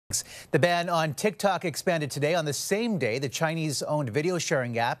The ban on TikTok expanded today on the same day the Chinese-owned video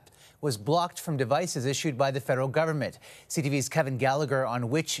sharing app was blocked from devices issued by the federal government. CTV's Kevin Gallagher on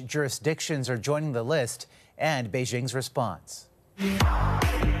which jurisdictions are joining the list and Beijing's response.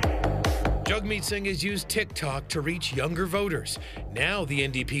 Jagmeet Singh has used TikTok to reach younger voters. Now the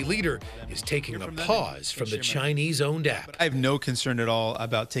NDP leader is taking a pause from the Chinese-owned app. I have no concern at all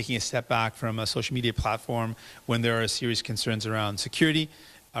about taking a step back from a social media platform when there are serious concerns around security,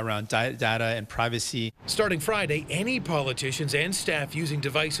 around data and privacy. Starting Friday, any politicians and staff using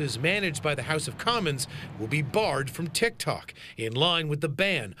devices managed by the House of Commons will be barred from TikTok, in line with the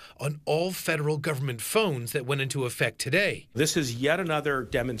ban on all federal government phones that went into effect today. This is yet another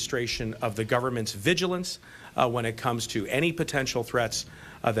demonstration of the government's vigilance when it comes to any potential threats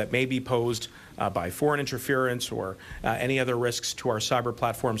that may be posed by foreign interference or any other risks to our cyber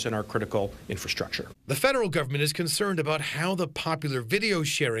platforms and our critical infrastructure. The federal government is concerned about how the popular video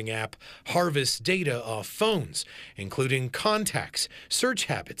sharing app harvests data off phones, including contacts, search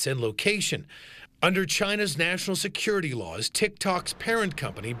habits, and location. Under China's national security laws, TikTok's parent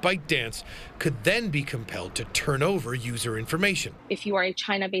company, ByteDance, could then be compelled to turn over user information. If you are a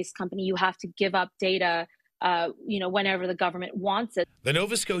China-based company, you have to give up data whenever the government wants it. The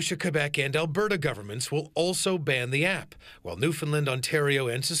Nova Scotia, Quebec, and Alberta governments will also ban the app, while Newfoundland, Ontario,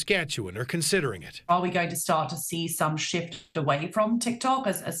 and Saskatchewan are considering it. Are we going to start to see some shift away from TikTok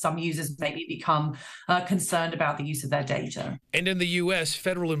as some users maybe become concerned about the use of their data? And in the U.S.,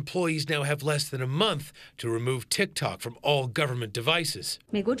 federal employees now have less than a month to remove TikTok from all government devices.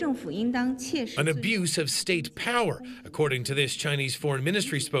 An abuse of state power, according to this Chinese Foreign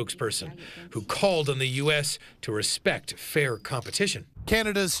Ministry spokesperson, who called on the U.S. to respect fair competition.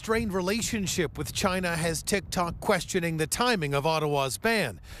 Canada's strained relationship with China has TikTok questioning the timing of Ottawa's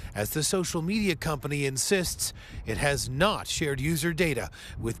ban, as the social media company insists it has not shared user data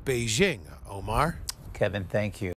with Beijing. Omar? Kevin, thank you.